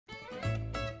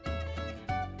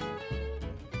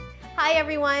Hi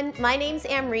everyone, my name's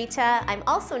Amrita. I'm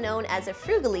also known as a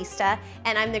frugalista,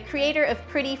 and I'm the creator of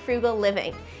Pretty Frugal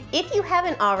Living. If you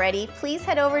haven't already, please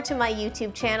head over to my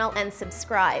YouTube channel and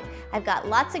subscribe. I've got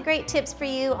lots of great tips for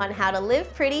you on how to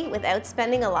live pretty without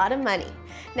spending a lot of money.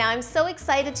 Now I'm so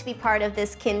excited to be part of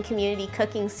this Kin Community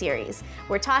cooking series.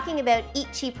 We're talking about eat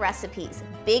cheap recipes,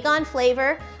 big on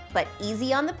flavor, but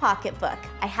easy on the pocketbook.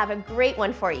 I have a great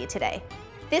one for you today.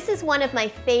 This is one of my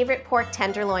favorite pork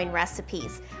tenderloin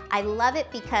recipes. I love it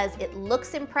because it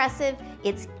looks impressive,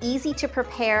 it's easy to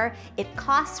prepare, it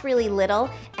costs really little,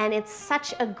 and it's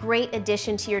such a great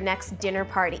addition to your next dinner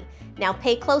party. Now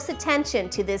pay close attention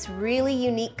to this really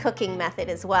unique cooking method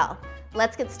as well.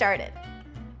 Let's get started.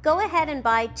 Go ahead and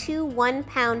buy 2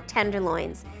 1-pound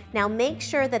tenderloins. Now make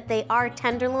sure that they are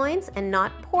tenderloins and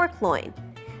not pork loin.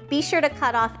 Be sure to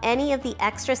cut off any of the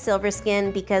extra silver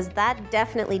skin because that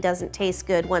definitely doesn't taste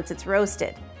good once it's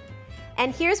roasted.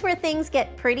 And here's where things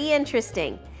get pretty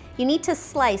interesting. You need to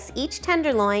slice each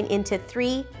tenderloin into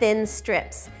 3 thin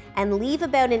strips and leave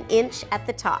about 1 inch at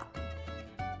the top.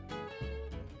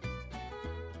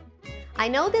 I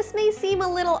know this may seem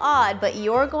a little odd, but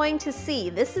you're going to see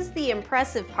this is the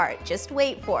impressive part. Just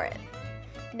wait for it.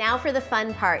 Now for the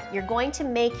fun part, you're going to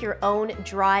make your own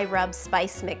dry rub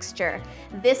spice mixture.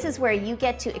 This is where you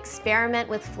get to experiment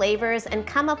with flavors and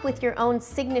come up with your own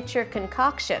signature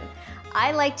concoction.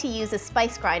 I like to use a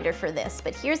spice grinder for this,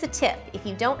 but here's a tip. If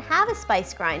you don't have a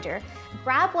spice grinder,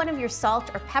 grab one of your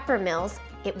salt or pepper mills.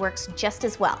 It works just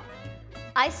as well.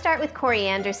 I start with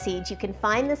coriander seeds. You can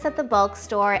find this at the bulk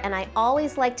store, and I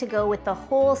always like to go with the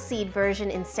whole seed version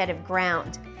instead of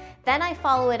ground. Then I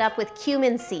follow it up with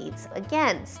cumin seeds.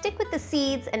 Again, stick with the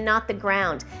seeds and not the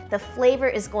ground. The flavor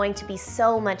is going to be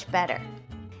so much better.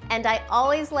 And I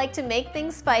always like to make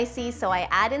things spicy, so I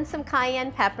add in some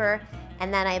cayenne pepper,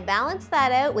 and then I balance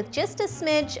that out with just a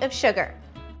smidge of sugar.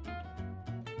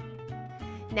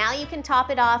 Now you can top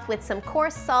it off with some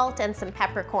coarse salt and some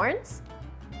peppercorns.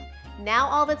 Now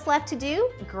all that's left to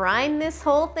do, grind this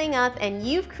whole thing up, and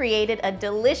you've created a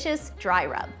delicious dry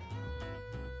rub.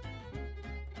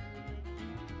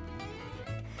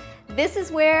 This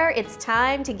is where it's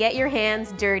time to get your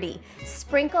hands dirty.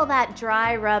 Sprinkle that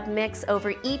dry rub mix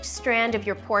over each strand of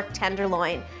your pork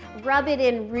tenderloin. Rub it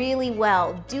in really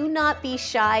well. Do not be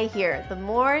shy here. The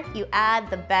more you add,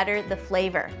 the better the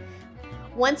flavor.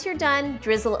 Once you're done,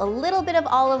 drizzle a little bit of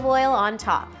olive oil on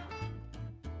top.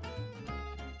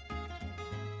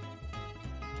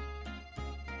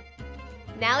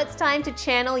 Now it's time to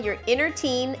channel your inner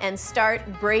teen and start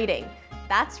braiding.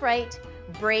 That's right.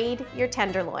 Braid your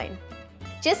tenderloin.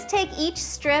 Just take each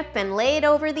strip and lay it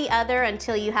over the other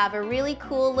until you have a really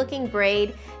cool looking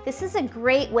braid. This is a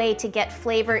great way to get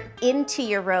flavor into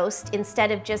your roast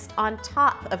instead of just on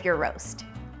top of your roast.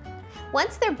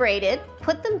 Once they're braided,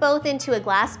 put them both into a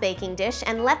glass baking dish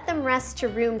and let them rest to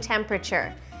room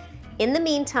temperature. In the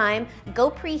meantime, go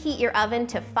preheat your oven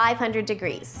to 500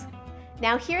 degrees.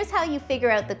 Now here's how you figure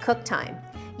out the cook time.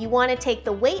 You want to take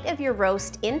the weight of your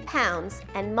roast in pounds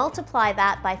and multiply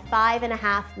that by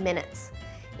 5.5 minutes.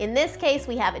 In this case,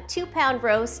 we have a 2-pound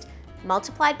roast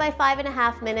multiplied by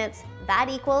 5.5 minutes. That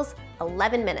equals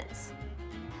 11 minutes.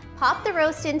 Pop the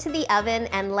roast into the oven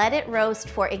and let it roast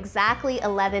for exactly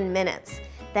 11 minutes.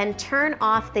 Then turn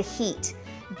off the heat.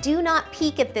 Do not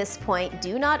peek at this point.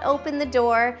 Do not open the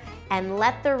door, and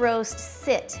let the roast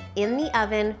sit in the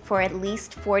oven for at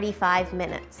least 45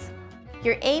 minutes.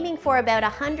 You're aiming for about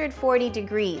 140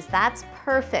 degrees. That's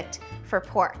perfect for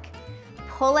pork.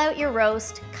 Pull out your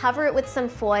roast, cover it with some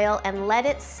foil, and let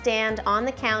it stand on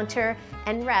the counter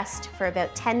and rest for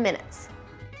about 10 minutes.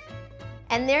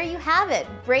 And there you have it,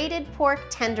 braided pork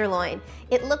tenderloin.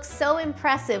 It looks so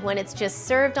impressive when it's just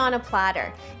served on a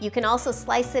platter. You can also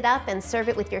slice it up and serve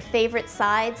it with your favorite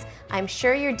sides. I'm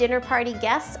sure your dinner party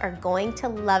guests are going to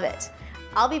love it.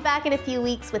 I'll be back in a few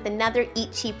weeks with another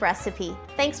Eat Cheap recipe.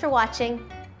 Thanks for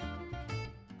watching.